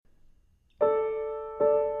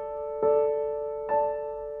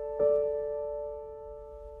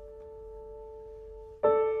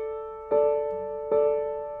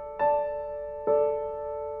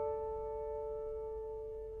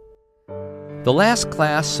The last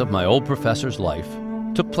class of my old professor's life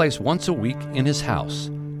took place once a week in his house,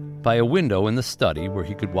 by a window in the study where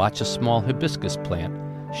he could watch a small hibiscus plant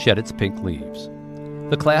shed its pink leaves.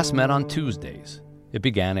 The class met on Tuesdays. It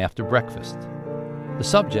began after breakfast. The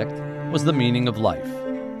subject was the meaning of life.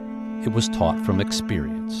 It was taught from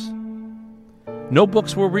experience. No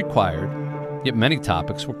books were required, yet many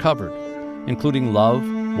topics were covered, including love,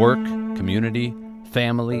 work, community,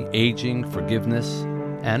 family, aging, forgiveness,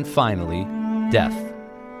 and finally, death.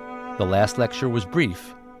 The last lecture was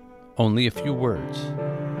brief, only a few words.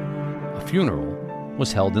 A funeral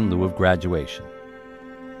was held in lieu of graduation.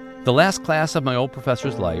 The last class of my old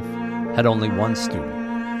professor's life had only one student.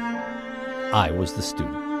 I was the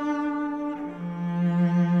student.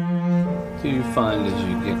 Do you find as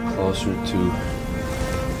you get closer to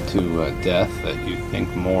death that you think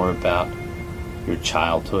more about your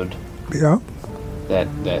childhood? Yeah. That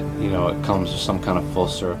it comes to some kind of full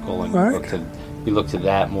circle, and right. you look to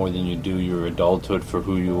that more than you do your adulthood for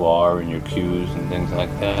who you are and your cues and things like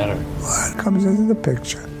that? Or? Well, it comes into the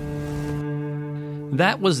picture.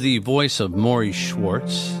 That was the voice of Morrie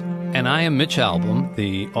Schwartz, and I am Mitch Albom,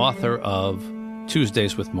 the author of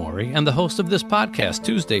Tuesdays with Morrie and the host of this podcast,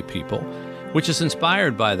 Tuesday People, which is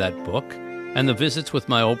inspired by that book and the visits with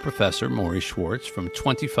my old professor, Morrie Schwartz, from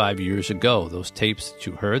 25 years ago. Those tapes that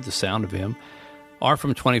you heard, the sound of him, are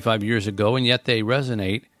from 25 years ago, and yet they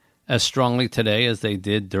resonate as strongly today as they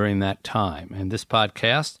did during that time. And this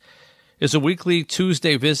podcast is a weekly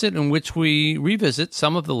Tuesday visit in which we revisit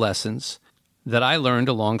some of the lessons that I learned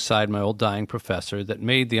alongside my old dying professor that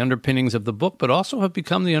made the underpinnings of the book, but also have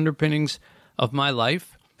become the underpinnings of my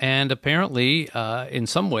life, and apparently, in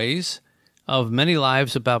some ways, of many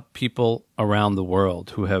lives about people around the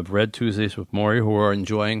world who have read Tuesdays with Morrie, who are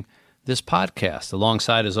enjoying this podcast.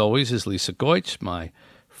 Alongside, as always, is Lisa Goich, my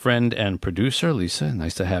friend and producer. Lisa,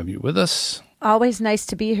 nice to have you with us. Always nice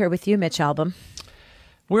to be here with you, Mitch Albom.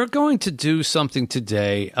 We're going to do something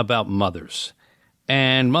today about mothers.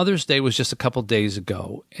 And Mother's Day was just a couple days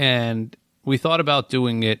ago. And we thought about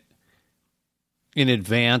doing it in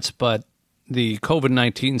advance, but the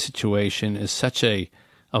COVID-19 situation is such a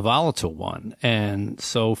volatile one and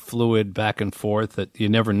so fluid back and forth that you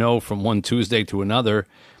never know from one Tuesday to another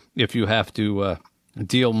if you have to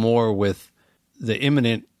deal more with the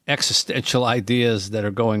imminent existential ideas that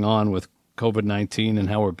are going on with COVID-19 and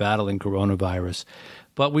how we're battling coronavirus.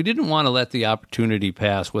 But we didn't want to let the opportunity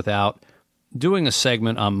pass without doing a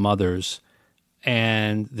segment on mothers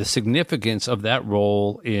and the significance of that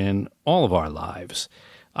role in all of our lives.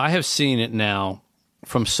 I have seen it now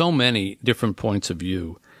from so many different points of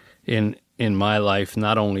view in my life,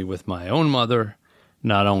 not only with my own mother,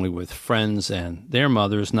 not only with friends and their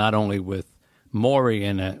mothers, not only with Morrie,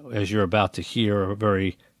 and as you're about to hear, a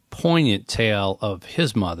very poignant tale of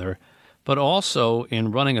his mother, but also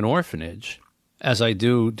in running an orphanage, as I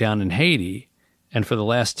do down in Haiti, and for the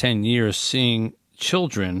last 10 years seeing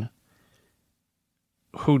children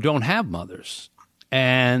who don't have mothers,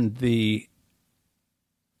 and the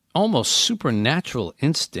almost supernatural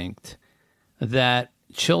instinct that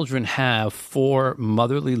children have for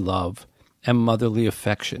motherly love and motherly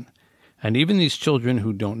affection. And even these children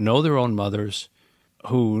who don't know their own mothers,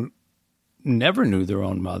 who never knew their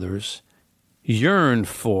own mothers, yearn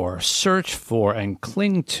for, search for, and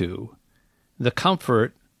cling to the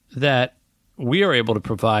comfort that we are able to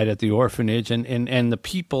provide at the orphanage and the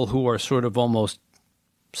people who are sort of almost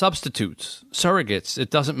substitutes, surrogates. It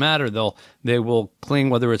doesn't matter. They will cling,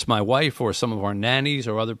 whether it's my wife or some of our nannies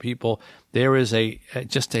or other people. There is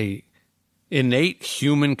just a innate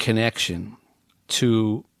human connection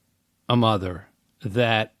to a mother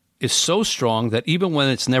that is so strong that even when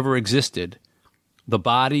it's never existed, the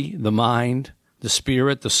body, the mind, the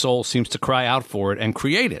spirit, the soul seems to cry out for it and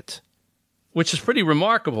create it, which is pretty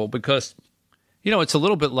remarkable because, it's a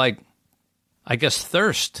little bit like, I guess,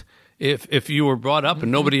 thirst. If you were brought up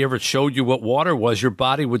and nobody ever showed you what water was, your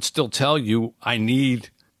body would still tell you, I need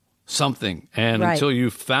something. And right. Until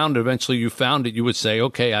eventually you found it, you would say,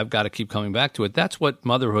 okay, I've got to keep coming back to it. That's what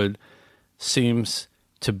motherhood seems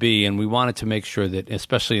to be. And we wanted to make sure that,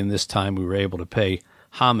 especially in this time, we were able to pay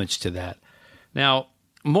homage to that. Now,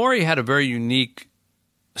 Morrie had a very unique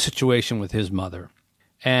situation with his mother.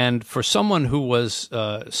 And for someone who was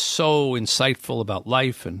so insightful about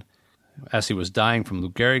life and as he was dying from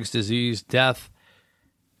Lou Gehrig's disease, death,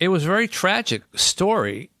 it was a very tragic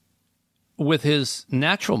story with his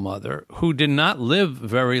natural mother, who did not live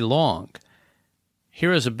very long.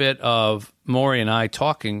 Here is a bit of Morrie and I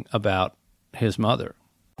talking about his mother.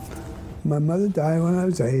 My mother died when I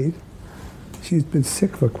was 8. She's been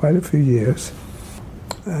sick for quite a few years.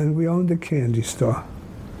 And we owned a candy store.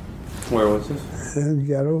 Where was this? in the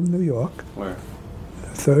ghetto of New York, Where?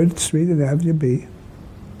 3rd Street and Avenue B.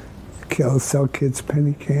 Sell kids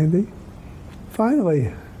penny candy.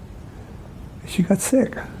 Finally, she got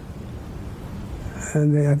sick.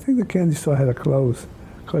 And I think the candy store had to close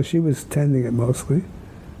because she was tending it mostly.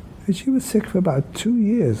 And she was sick for about 2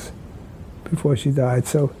 years before she died.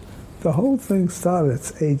 So the whole thing started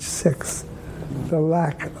at age 6, the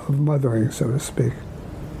lack of mothering, so to speak.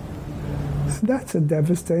 And that's a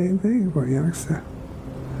devastating thing for a youngster.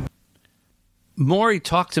 Maury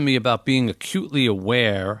talked to me about being acutely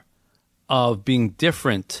aware of being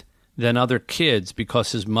different than other kids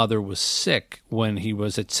because his mother was sick when he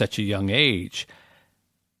was at such a young age.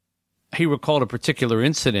 He recalled a particular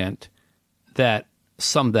incident that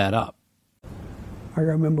summed that up. I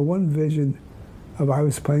remember one vision of I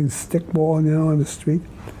was playing stickball, on the street,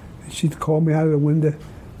 and she'd call me out of the window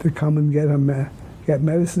to come and get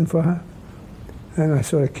medicine for her. And I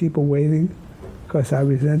sort of keep her waiting because I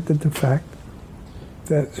resented the fact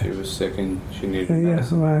that She was sick and she needed yeah,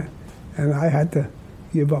 medicine. right. And I had to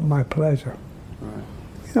give up my pleasure. Right.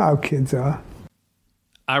 You know how kids are.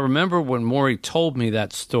 I remember when Maury told me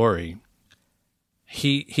that story,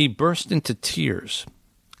 he burst into tears.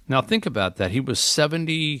 Now think about that. He was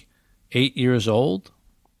 78 years old.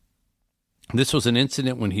 This was an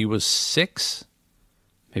incident when he was 6,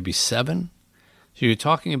 maybe 7. So you're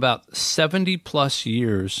talking about 70 plus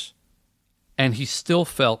years, and he still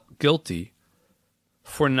felt guilty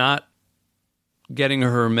for not getting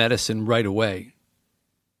her medicine right away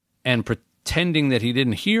and pretending that he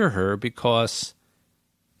didn't hear her, because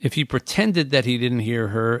if he pretended that he didn't hear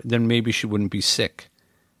her, then maybe she wouldn't be sick.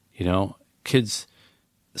 Kids,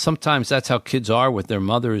 sometimes that's how kids are with their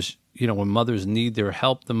mothers. When mothers need their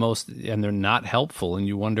help the most and they're not helpful, and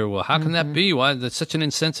you wonder, well, how can that be? Why? That's such an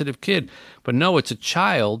insensitive kid. But no, it's a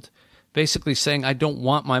child basically saying, I don't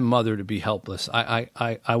want my mother to be helpless. I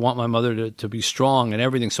want my mother to be strong and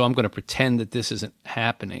everything, so I'm going to pretend that this isn't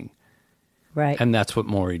happening. Right. And that's what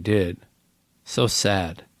Maury did. So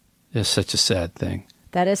sad. It's such a sad thing.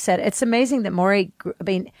 That is sad. It's amazing that Maury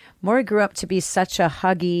grew up to be such a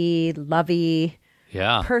huggy, lovey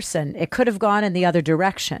person. It could have gone in the other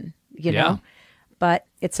direction, know? But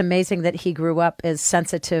it's amazing that he grew up as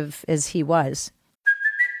sensitive as he was.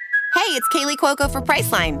 Hey, it's Kaylee Cuoco for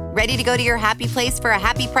Priceline. Ready to go to your happy place for a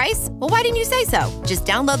happy price? Well, why didn't you say so? Just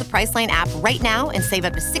download the Priceline app right now and save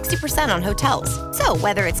up to 60% on hotels. So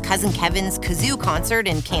whether it's Cousin Kevin's Kazoo Concert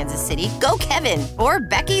in Kansas City, go Kevin, or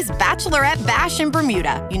Becky's Bachelorette Bash in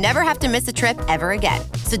Bermuda, you never have to miss a trip ever again.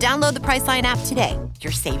 So download the Priceline app today.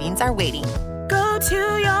 Your savings are waiting. Go to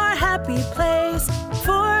your happy place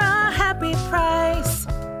for a happy price.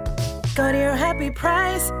 Go to your happy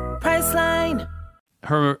price, Priceline.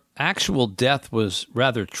 Her actual death was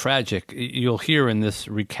rather tragic. You'll hear in this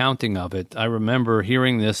recounting of it. I remember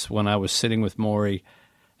hearing this when I was sitting with Maury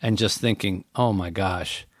and just thinking, oh my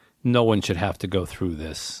gosh, no one should have to go through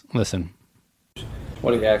this. Listen.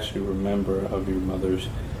 What do you actually remember of your mother's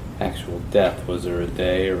actual death? Was there a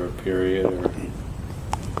day or a period?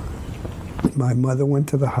 My mother went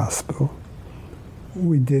to the hospital.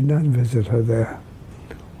 We did not visit her there.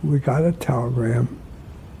 We got a telegram,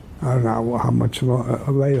 I don't know how much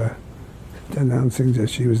later, announcing that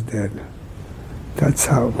she was dead. That's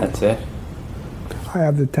how. That's it? I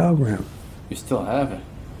have the telegram. You still have it?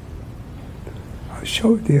 I'll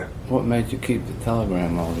show it to you. What made you keep the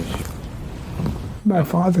telegram all this year? My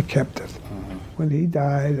father kept it. When he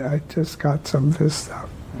died, I just got some of his stuff.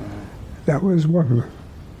 That was one of them.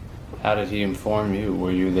 How did he inform you?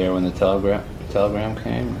 Were you there when the telegram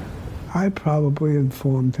came? I probably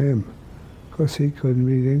informed him because he couldn't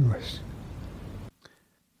read English.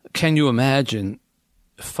 Can you imagine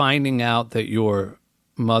finding out that your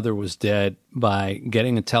mother was dead by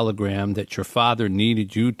getting a telegram that your father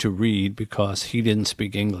needed you to read because he didn't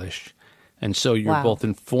speak English? And so you're both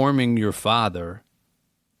informing your father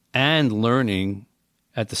and learning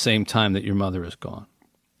at the same time that your mother is gone.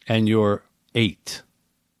 And you're 8.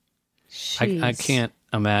 I can't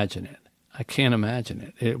imagine it. I can't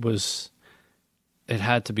imagine it. It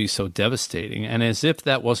had to be so devastating. And as if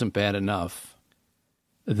that wasn't bad enough,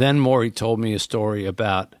 then Maury told me a story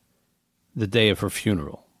about the day of her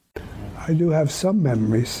funeral. I do have some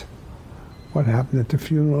memories. What happened at the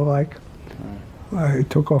funeral, I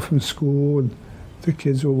took off from school and the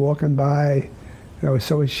kids were walking by. And I was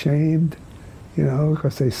so ashamed,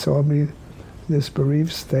 because they saw me in this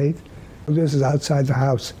bereaved state. This is outside the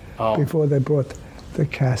house before they brought the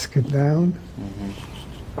casket down.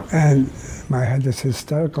 And I had this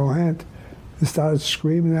hysterical aunt who started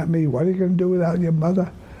screaming at me, "What are you going to do without your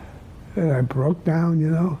mother?" And I broke down,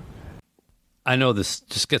 I know this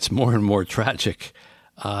just gets more and more tragic.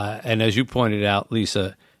 And as you pointed out,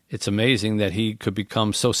 Lisa, it's amazing that he could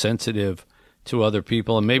become so sensitive to other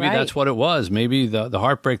people. And maybe that's what it was. Maybe the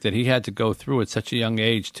heartbreak that he had to go through at such a young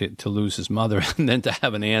age to lose his mother and then to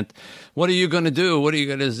have an aunt. What are you going to do? What are you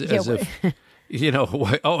going to, as if, you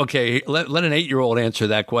know, okay, let an 8-year-old answer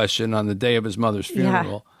that question on the day of his mother's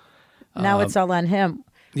funeral. Yeah. Now it's all on him.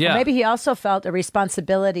 Yeah. Or maybe he also felt a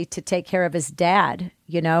responsibility to take care of his dad,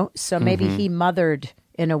 you know? So maybe he mothered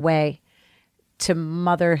in a way to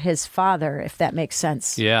mother his father, if that makes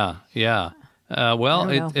sense. Yeah, yeah. Well,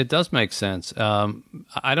 it does make sense.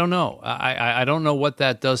 I don't know. I don't know what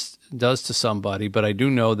that does to somebody, but I do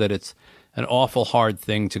know that it's an awful hard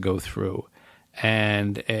thing to go through.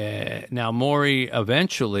 And now Maury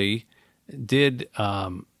eventually did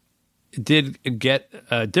get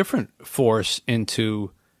a different force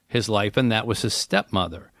into his life, and that was his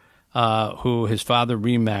stepmother, who his father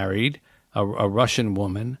remarried, a Russian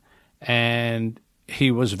woman, and he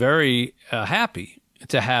was very happy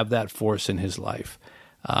to have that force in his life.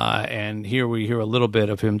 And here we hear a little bit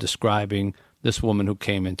of him describing this woman who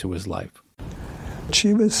came into his life.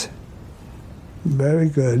 She was very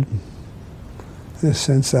good in the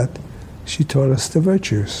sense that she taught us the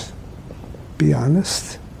virtues. Be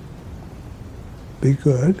honest, be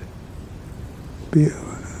good, be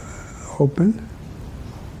open,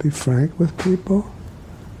 be frank with people,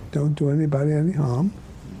 don't do anybody any harm.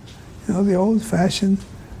 You know, the old-fashioned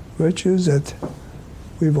virtues that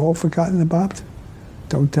we've all forgotten about.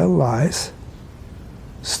 Don't tell lies.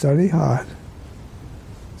 Study hard.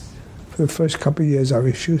 For the first couple of years, I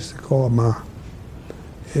refused to call her Ma.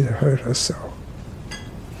 It hurt her so.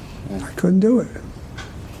 I couldn't do it.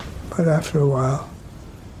 But after a while,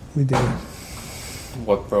 we did it.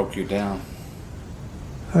 What broke you down?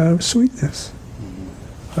 Her sweetness,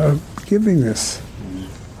 her givingness,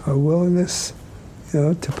 her willingness, you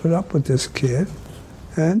know, to put up with this kid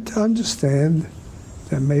and to understand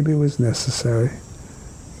that maybe it was necessary,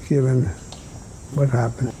 given what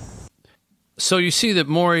happened. So you see that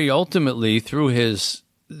Maury ultimately, through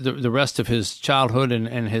the rest of his childhood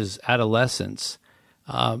and his adolescence,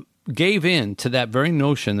 gave in to that very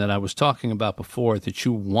notion that I was talking about before, that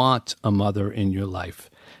you want a mother in your life.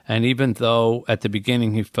 And even though at the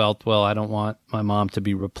beginning he felt, well, I don't want my mom to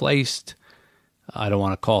be replaced, I don't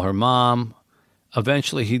want to call her mom,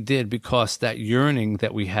 eventually he did, because that yearning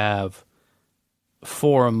that we have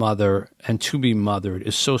for a mother and to be mothered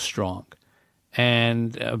is so strong.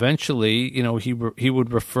 And eventually, you know, he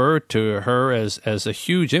would refer to her as a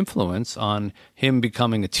huge influence on him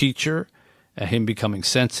becoming a teacher, him becoming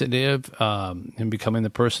sensitive, him becoming the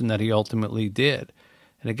person that he ultimately did.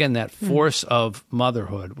 And again, that force of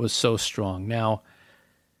motherhood was so strong. Now,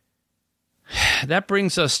 that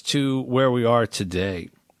brings us to where we are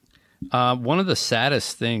today. One of the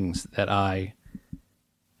saddest things that I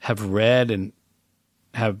have read and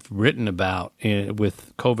have written about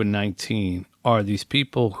with COVID-19 are these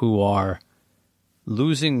people who are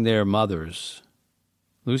losing their mothers,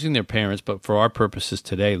 losing their parents, but for our purposes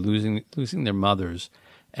today, losing their mothers,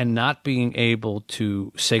 and not being able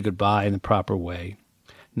to say goodbye in the proper way,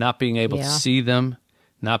 not being able to see them,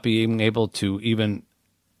 not being able to even,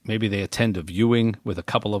 maybe they attend a viewing with a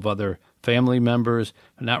couple of other family members,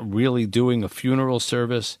 not really doing a funeral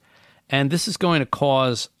service. And this is going to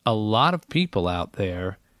cause a lot of people out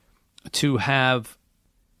there to have,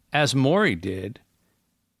 as Maury did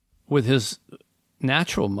with his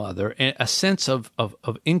natural mother, a sense of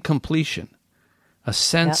incompletion, a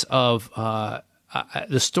sense of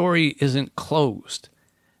the story isn't closed.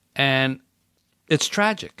 And it's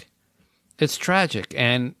tragic. It's tragic.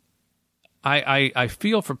 And I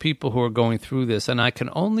feel for people who are going through this, and I can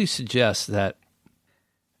only suggest that,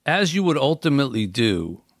 as you would ultimately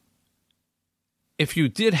do, if you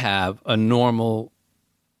did have a normal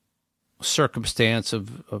circumstance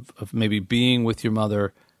of maybe being with your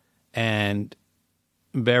mother and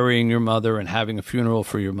burying your mother and having a funeral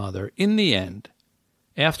for your mother, in the end,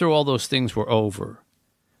 after all those things were over,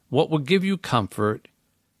 what would give you comfort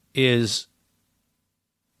is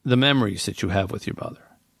the memories that you have with your mother,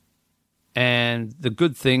 and the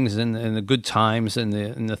good things and the good times and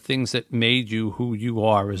the things that made you who you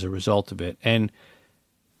are as a result of it. And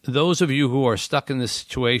those of you who are stuck in this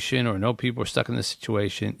situation or know people are stuck in this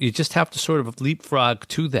situation, you just have to sort of leapfrog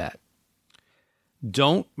to that.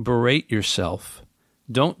 Don't berate yourself.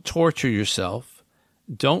 Don't torture yourself.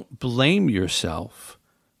 Don't blame yourself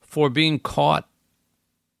for being caught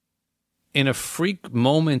in a freak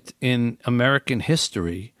moment in American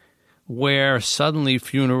history where suddenly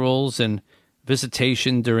funerals and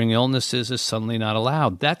visitation during illnesses is suddenly not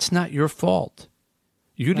allowed. That's not your fault.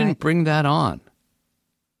 You didn't bring that on.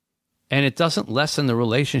 And it doesn't lessen the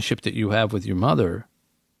relationship that you have with your mother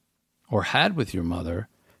or had with your mother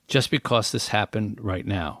just because this happened right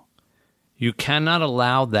now. You cannot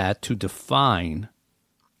allow that to define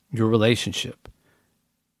your relationship.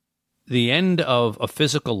 The end of a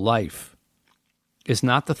physical life is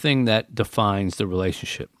not the thing that defines the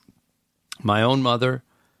relationship. My own mother,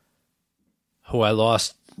 who I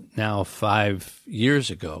lost now 5 years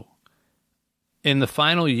ago, in the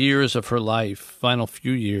final years of her life, final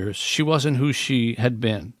few years, she wasn't who she had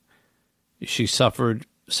been. She suffered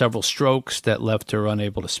several strokes that left her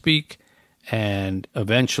unable to speak, and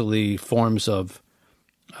eventually forms of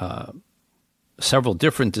several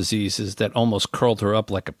different diseases that almost curled her up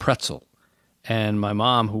like a pretzel. And my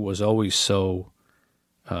mom, who was always so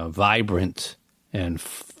vibrant and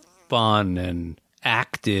fun and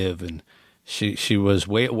active, and she was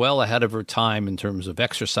well ahead of her time in terms of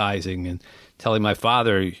exercising and telling my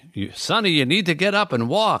father, Sonny, you need to get up and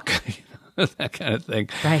walk, that kind of thing.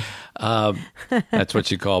 Right. That's what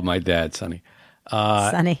she called my dad, Sonny.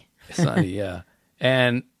 Sonny. Sonny, yeah.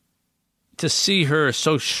 And to see her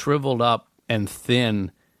so shriveled up and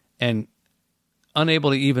thin and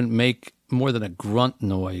unable to even make more than a grunt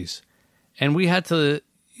noise. And we had to,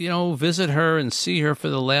 visit her and see her for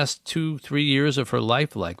the last 2-3 years of her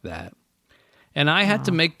life like that. And I had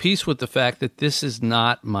to make peace with the fact that this is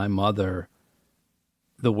not my mother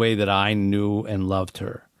the way that I knew and loved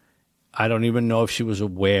her. I don't even know if she was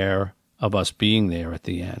aware of us being there at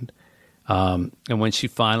the end. And when she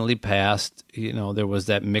finally passed, there was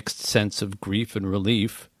that mixed sense of grief and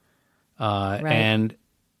relief. Right. And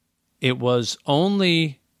it was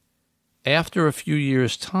only after a few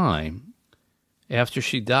years' time, after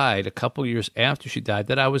she died, a couple years after she died,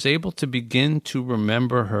 that I was able to begin to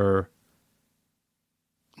remember her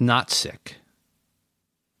not sick.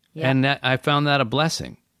 Yeah. And I found that a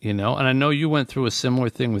blessing, and I know you went through a similar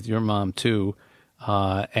thing with your mom too.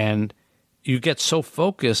 And you get so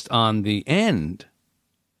focused on the end,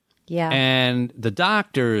 and the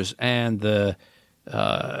doctors and the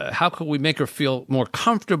how could we make her feel more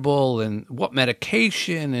comfortable and what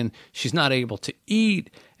medication, and she's not able to eat,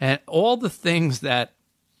 and all the things that,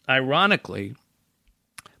 ironically,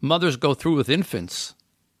 mothers go through with infants.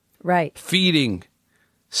 Right. Feeding,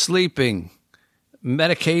 sleeping,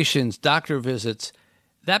 medications, doctor visits.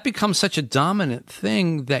 That becomes such a dominant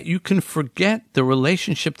thing that you can forget the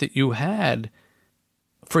relationship that you had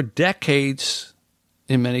for decades,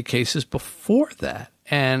 in many cases, before that.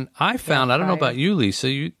 And I found, I don't know about you, Lisa,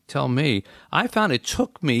 you tell me, I found it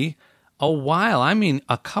took me a while,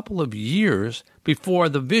 a couple of years before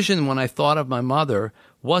the vision when I thought of my mother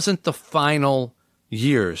wasn't the final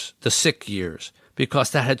years, the sick years,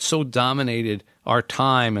 because that had so dominated our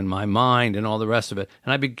time and my mind and all the rest of it.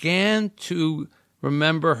 And I began to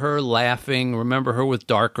remember her laughing, remember her with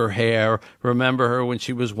darker hair, remember her when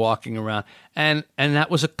she was walking around. And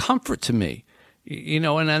that was a comfort to me,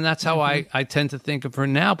 and that's how I tend to think of her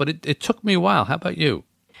now. But it took me a while. How about you?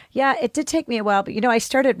 Yeah, it did take me a while. But, I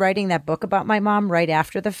started writing that book about my mom right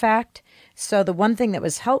after the fact. So the one thing that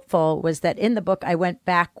was helpful was that in the book, I went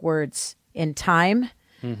backwards in time,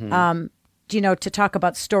 to talk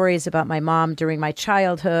about stories about my mom during my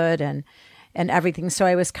childhood and everything. So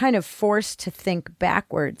I was kind of forced to think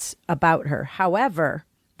backwards about her. However,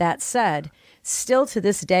 that said, still to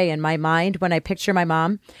this day in my mind, when I picture my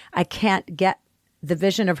mom, I can't get the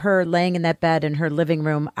vision of her laying in that bed in her living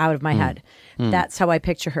room out of my head. That's how I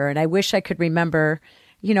picture her. And I wish I could remember,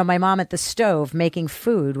 my mom at the stove making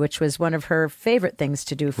food, which was one of her favorite things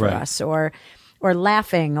to do for us, or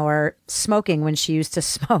laughing or smoking when she used to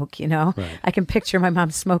smoke, Right. I can picture my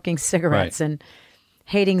mom smoking cigarettes and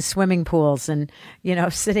hating swimming pools and,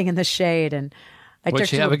 sitting in the shade. And What'd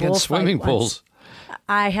she have against swimming pools?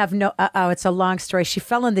 I have no, it's a long story. She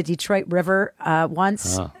fell in the Detroit River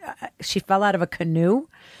once. She fell out of a canoe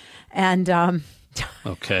and,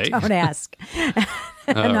 okay. Don't ask.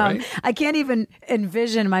 And, I can't even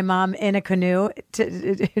envision my mom in a canoe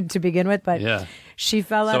to begin with, but she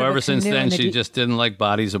fell out of a canoe. So ever since then, she just didn't like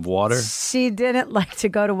bodies of water? She didn't like to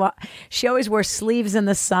go to She always wore sleeves in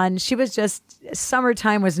the sun. She was just,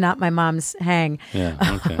 summertime was not my mom's hang.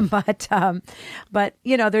 Yeah, okay. But,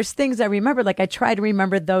 there's things I remember, like I try to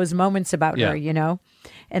remember those moments about her,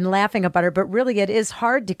 and laughing about her. But really, it is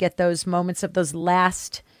hard to get those moments of those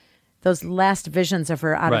last visions of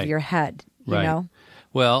her out of your head, you know?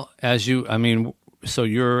 Well, so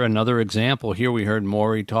you're another example. Here we heard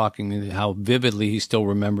Maury talking how vividly he still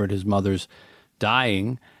remembered his mother's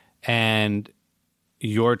dying, and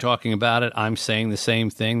you're talking about it. I'm saying the same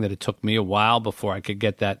thing, that it took me a while before I could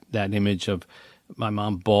get that image of my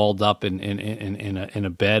mom balled up in a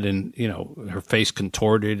bed, and her face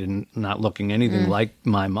contorted and not looking anything like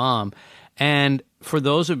my mom. And for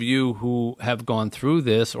those of you who have gone through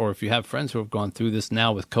this, or if you have friends who have gone through this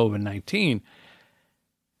now with COVID-19,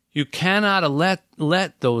 you cannot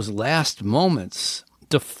let those last moments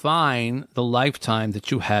define the lifetime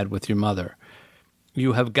that you had with your mother.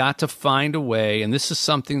 You have got to find a way, and this is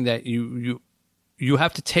something that you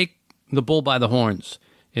have to take the bull by the horns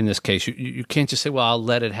in this case. You can't just say, well, I'll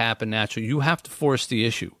let it happen naturally. You have to force the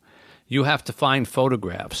issue. You have to find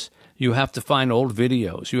photographs. You have to find old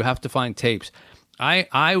videos. You have to find tapes.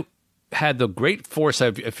 I had the great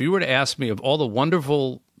foresight. If you were to ask me of all the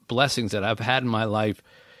wonderful blessings that I've had in my life,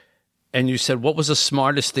 and you said, what was the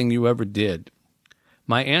smartest thing you ever did?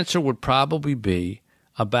 My answer would probably be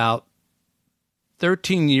about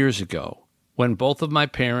 13 years ago, when both of my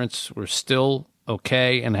parents were still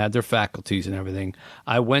okay and had their faculties and everything.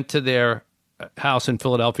 I went to their house in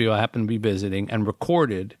Philadelphia I happened to be visiting and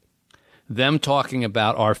recorded them talking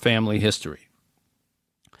about our family history.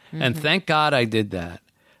 And thank God I did that.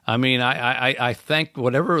 I mean, I thank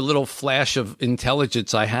whatever little flash of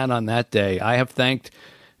intelligence I had on that day. I have thanked,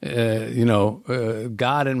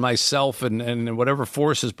 God and myself and whatever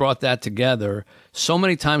forces brought that together so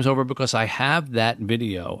many times over, because I have that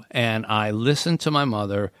video and I listened to my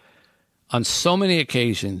mother on so many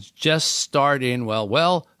occasions, just start in,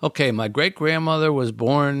 okay, my great-grandmother was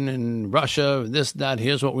born in Russia, this, that,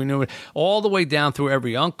 here's what we knew, all the way down through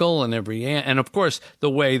every uncle and every aunt. And, of course, the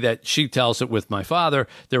way that she tells it with my father,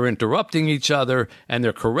 they're interrupting each other, and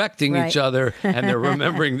they're correcting each other, and they're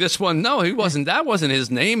remembering this one. No, that wasn't his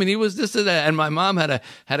name, and he was this or that. And my mom had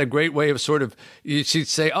a great way of sort of, she'd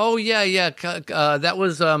say, oh, that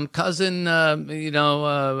was cousin,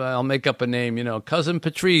 I'll make up a name, cousin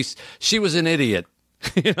Patrice. She was an idiot.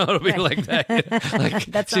 It'll be like that. Like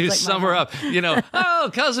that she'd like sum her up.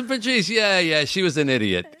 Oh, cousin Patrice. Yeah, she was an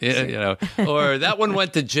idiot. Or that one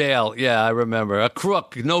went to jail. Yeah, I remember. A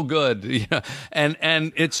crook, no good.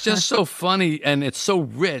 And it's just so funny, and it's so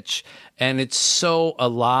rich, and it's so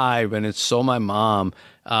alive, and it's so my mom.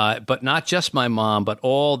 But not just my mom, but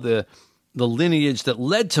all the lineage that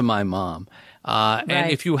led to my mom.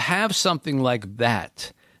 And if you have something like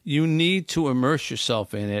that, you need to immerse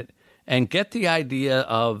yourself in it and get the idea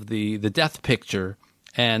of the death picture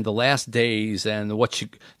and the last days and the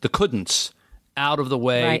couldn'ts out of the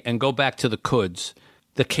way, and go back to the coulds.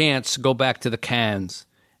 The can'ts, go back to the cans.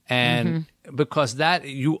 And because that,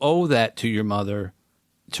 you owe that to your mother,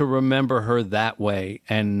 to remember her that way,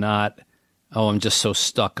 and not, I'm just so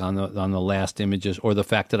stuck on the last images, or the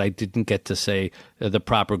fact that I didn't get to say the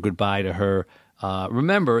proper goodbye to her.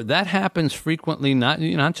 Remember, that happens frequently, not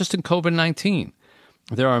just in COVID-19.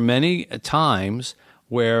 There are many times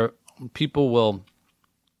where people will,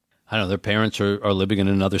 their parents are living in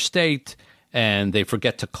another state and they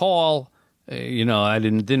forget to call. I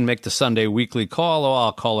didn't make the Sunday weekly call. Oh,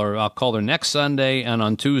 I'll call her next Sunday, and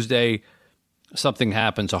on Tuesday something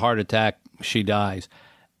happens, a heart attack, she dies.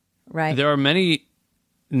 Right. There are many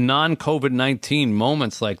non-COVID-19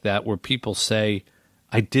 moments like that where people say,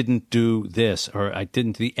 I didn't do this, or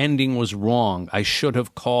the ending was wrong. I should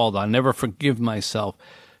have called. I'll never forgive myself.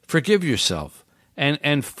 Forgive yourself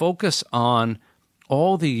and focus on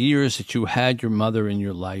all the years that you had your mother in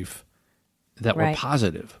your life that were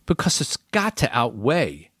positive, because it's got to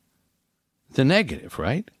outweigh the negative,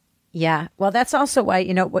 right? Yeah. Well, that's also why,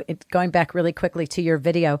 going back really quickly to your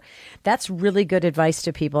video, that's really good advice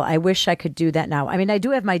to people. I wish I could do that now. I mean, I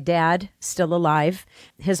do have my dad still alive.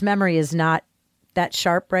 His memory is not that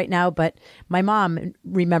sharp right now, but my mom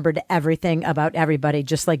remembered everything about everybody,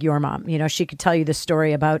 just like your mom. She could tell you the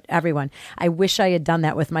story about everyone. I wish I had done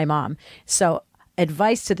that with my mom. So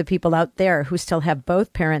advice to the people out there who still have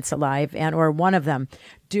both parents alive or one of them,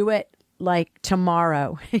 do it like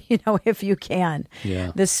tomorrow, if you can.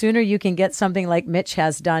 Yeah. The sooner you can get something like Mitch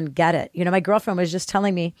has done, get it. My girlfriend was just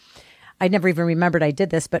telling me, I never even remembered I did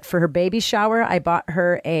this, but for her baby shower, I bought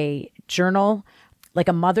her a journal, like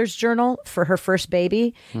a mother's journal for her first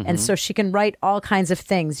baby. And so she can write all kinds of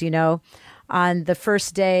things, on the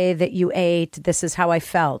first day that you ate, this is how I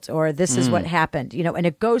felt, or this is what happened, and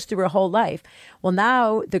it goes through her whole life. Well,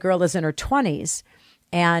 now the girl is in her 20s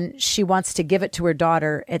and she wants to give it to her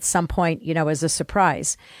daughter at some point, as a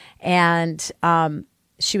surprise. And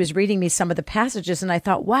she was reading me some of the passages, and I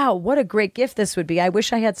thought, wow, what a great gift this would be. I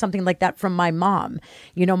wish I had something like that from my mom.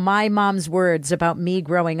 My mom's words about me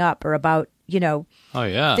growing up, or about,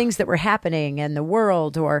 things that were happening in the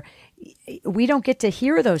world, or we don't get to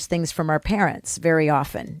hear those things from our parents very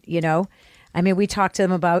often, I mean, we talk to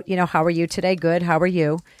them about, how are you today? Good. How are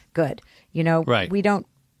you? Good. We don't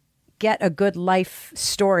get a good life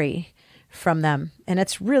story from them. And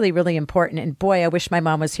it's really, really important. And boy, I wish my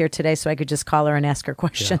mom was here today so I could just call her and ask her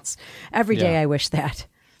questions. Every day I wish that.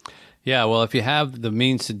 Yeah, well, if you have the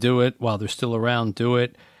means to do it while they're still around, do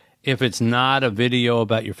it. If it's not a video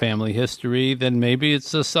about your family history, then maybe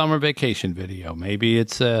it's a summer vacation video. Maybe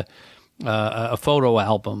it's a photo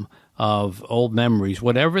album of old memories.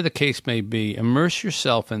 Whatever the case may be, immerse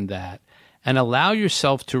yourself in that and allow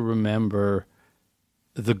yourself to remember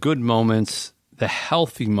the good moments, the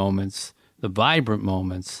healthy moments, the vibrant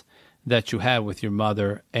moments that you had with your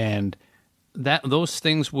mother, and that those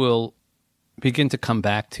things will begin to come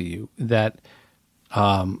back to you. That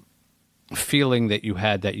feeling that you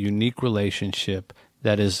had, that unique relationship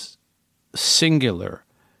that is singular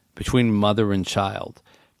between mother and child.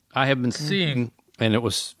 I have been seeing, and it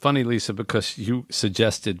was funny, Lisa, because you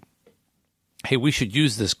suggested, hey, we should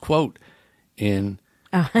use this quote in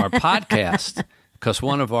our podcast, because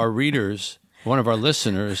one of our readers, one of our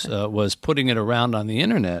listeners was putting it around on the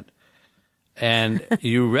internet, and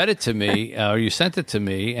you read it to me, or you sent it to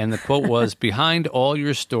me, and the quote was, behind all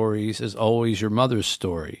your stories is always your mother's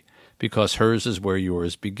story, because hers is where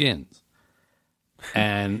yours begins.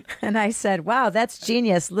 And I said, wow, that's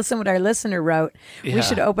genius. Listen what our listener wrote. Yeah. We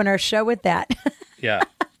should open our show with that. Yeah.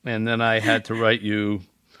 And then I had to write you.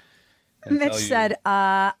 Mitch said,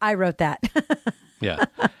 I wrote that. Yeah.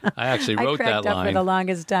 I actually wrote that line. I cracked up for the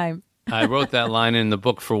longest time. I wrote that line in the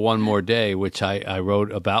book For One More Day, which I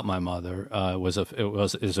wrote about my mother. It was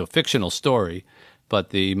a fictional story,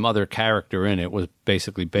 but the mother character in it was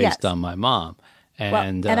basically based on my mom.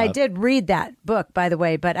 And I did read that book, by the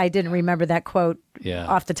way, but I didn't remember that quote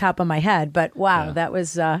off the top of my head. But wow, that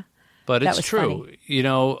was but it's true. Funny. You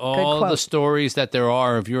know, all the stories that there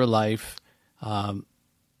are of your life,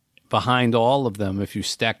 behind all of them, if you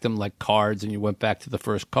stacked them like cards and you went back to the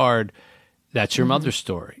first card, that's your mother's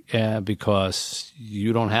story, because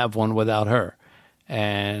you don't have one without her.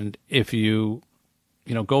 And if you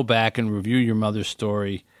go back and review your mother's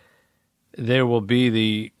story, there will be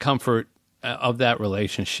the comfort of that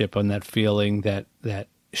relationship and that feeling that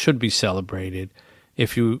should be celebrated.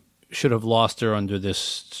 If you should have lost her under this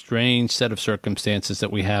strange set of circumstances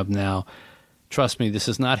that we have now, trust me, this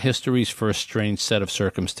is not history's first strange set of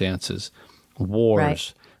circumstances.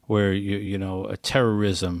 Wars, where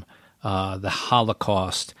terrorism, the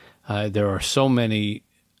Holocaust. There are so many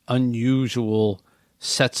unusual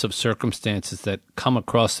sets of circumstances that come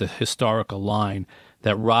across the historical line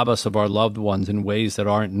that rob us of our loved ones in ways that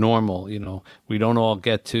aren't normal. You know, we don't all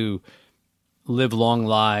get to live long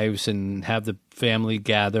lives and have the family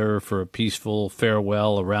gather for a peaceful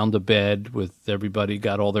farewell around the bed with everybody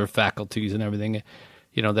got all their faculties and everything.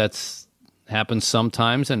 You know, that's happens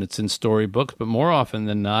sometimes and it's in storybooks, but more often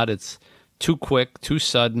than not, it's too quick, too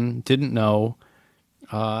sudden, didn't know.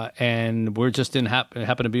 And we're just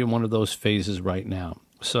happen to be in one of those phases right now.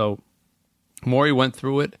 So Maury went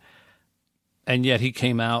through it. And yet he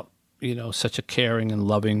came out, such a caring and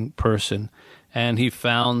loving person. And he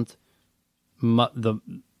found the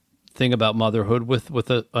thing about motherhood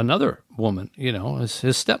with another woman,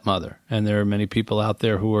 his stepmother. And there are many people out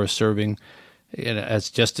there who are serving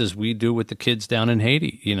just as we do with the kids down in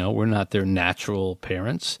Haiti. We're not their natural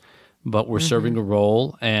parents, but we're serving a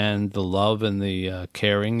role. And the love and the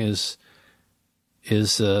caring is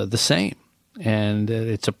the same. And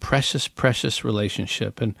it's a precious, precious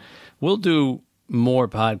relationship. And we'll do more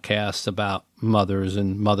podcasts about mothers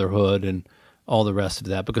and motherhood and all the rest of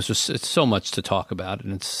that, because it's so much to talk about,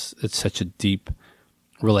 and it's such a deep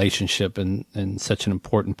relationship and such an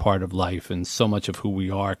important part of life, and so much of who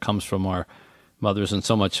we are comes from our mothers, and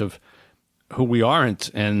so much of who we aren't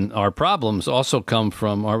and our problems also come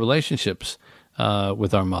from our relationships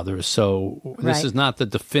with our mothers. So this is not the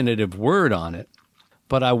definitive word on it,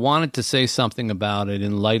 but I wanted to say something about it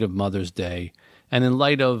in light of Mother's Day and in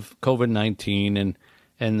light of COVID-19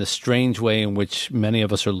 and the strange way in which many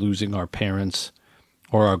of us are losing our parents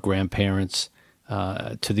or our grandparents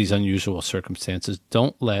to these unusual circumstances.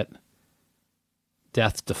 Don't let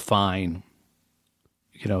death define,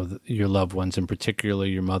 your loved ones, and particularly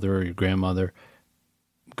your mother or your grandmother.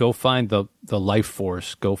 Go find the life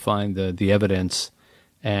force, go find the evidence,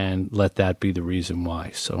 and let that be the reason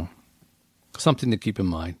why. So something to keep in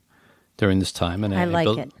mind during this time. And I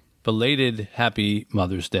like it. Belated Happy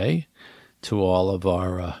Mother's Day to all of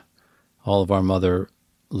our mother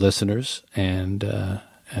listeners and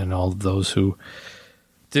all of those who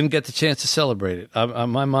didn't get the chance to celebrate it.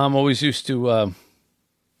 My mom always used to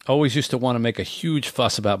want to make a huge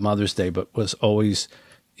fuss about Mother's Day, but was always,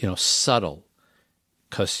 subtle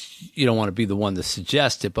because you don't want to be the one to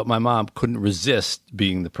suggest it. But my mom couldn't resist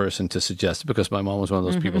being the person to suggest it because my mom was one of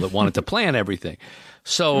those people that wanted to plan everything.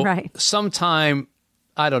 So sometime,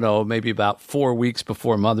 I don't know, maybe about 4 weeks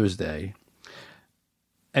before Mother's Day,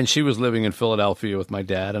 and she was living in Philadelphia with my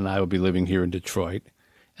dad, and I would be living here in Detroit,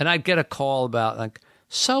 and I'd get a call about like,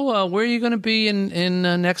 so where are you going to be in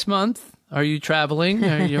next month? Are you traveling? What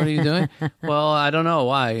are you doing? Well, I don't know.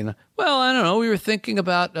 Why? Well, I don't know. We were thinking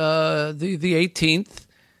about the 18th,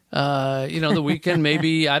 the weekend.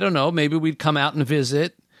 Maybe, I don't know. Maybe we'd come out and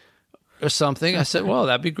visit or something. I said, well,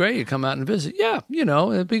 that'd be great. You come out and visit. Yeah,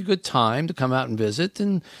 it'd be a good time to come out and visit.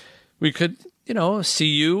 And we could, see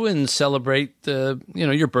you and celebrate,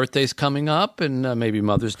 your birthday's coming up and maybe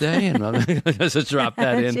Mother's Day. And just drop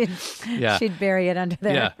that in. She'd bury it under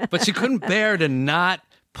there. Yeah, but she couldn't bear to not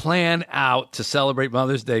plan out to celebrate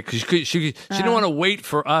Mother's Day because she didn't want to wait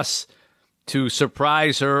for us to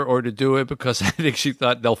surprise her or to do it because I think she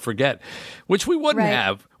thought they'll forget, which we wouldn't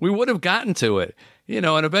have. We would have gotten to it,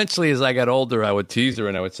 and eventually as I got older, I would tease her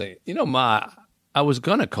and I would say, Ma, I was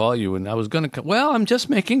going to call you and I was going to, well, I'm just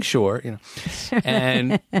making sure,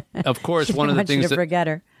 And of course, one of the things that forget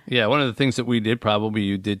her. Yeah, one of the things that we did, probably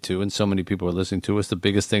you did too, and so many people were listening to us, the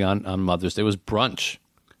biggest thing on Mother's Day was brunch.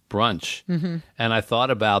 Mm-hmm. And I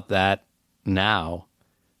thought about that now,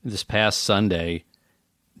 this past Sunday,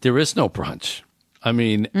 there is no brunch. I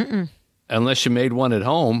mean, unless you made one at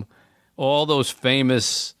home, all those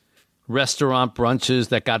famous restaurant brunches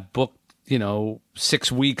that got booked,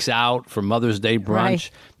 6 weeks out for Mother's Day brunch.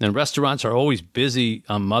 Right. And restaurants are always busy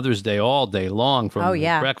on Mother's Day all day long, from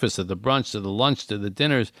the breakfast to the brunch to the lunch to the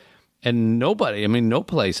dinners. And no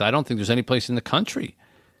place. I don't think there's any place in the country.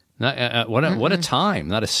 What a time.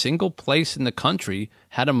 Not a single place in the country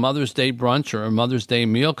had a Mother's Day brunch or a Mother's Day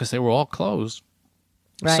meal because they were all closed.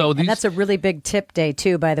 Right. So and that's a really big tip day,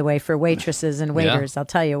 too, by the way, for waitresses and waiters. I'll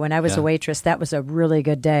tell you, when I was a waitress, that was a really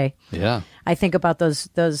good day. Yeah. I think about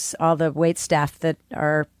those all the wait staff that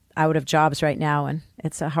are out of jobs right now, and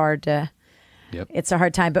it's a hard it's a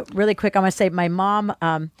hard time. But really quick, I want to say my mom,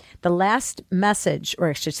 the last message, or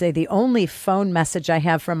I should say the only phone message I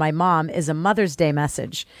have from my mom is a Mother's Day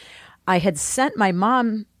message. I had sent my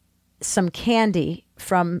mom some candy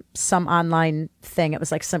from some online thing. It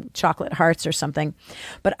was like some chocolate hearts or something,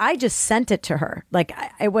 but I just sent it to her. Like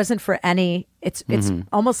it wasn't for any, it's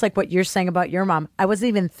almost like what you're saying about your mom. I wasn't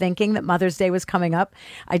even thinking that Mother's Day was coming up.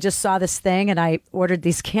 I just saw this thing and I ordered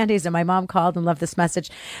these candies and my mom called and left this message.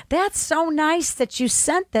 That's so nice that you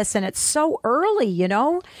sent this and it's so early,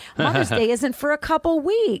 Mother's Day isn't for a couple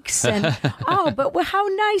weeks. And, but how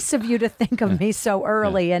nice of you to think of me so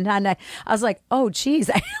early. Yeah. And I was like, oh, geez,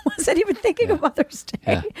 I wasn't even thinking of Mother's Day.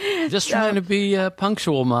 Yeah. Just trying to be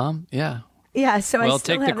punctual, Mom. Yeah. Yeah, so I still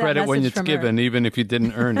take the credit when it's given, even if you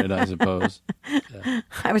didn't earn it, I suppose. Yeah.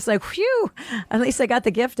 I was like, phew, at least I got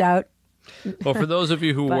the gift out. Well, for those of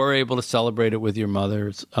you who were able to celebrate it with your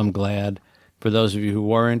mothers, I'm glad. For those of you who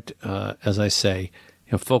weren't, as I say,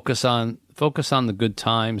 focus on the good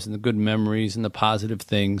times and the good memories and the positive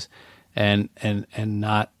things, and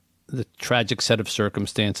not the tragic set of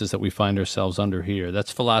circumstances that we find ourselves under here.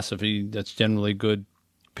 That's philosophy. That's generally good,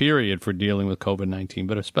 period, for dealing with COVID-19,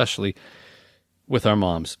 but especially with our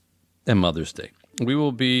moms and Mother's Day. We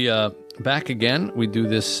will be back again. We do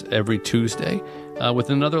this every Tuesday with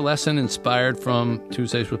another lesson inspired from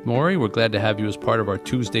Tuesdays with Maury. We're glad to have you as part of our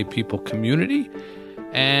Tuesday People community.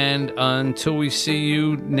 And until we see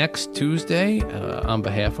you next Tuesday, on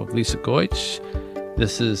behalf of Lisa Goich,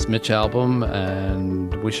 this is Mitch Albom,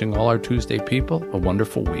 and wishing all our Tuesday people a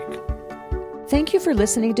wonderful week. Thank you for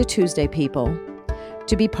listening to Tuesday People.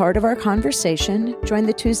 To be part of our conversation, join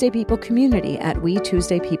the Tuesday People community at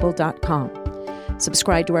wetuesdaypeople.com.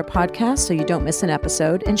 Subscribe to our podcast so you don't miss an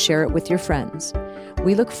episode, and share it with your friends.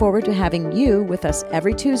 We look forward to having you with us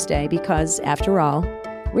every Tuesday because, after all,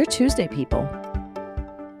 we're Tuesday People.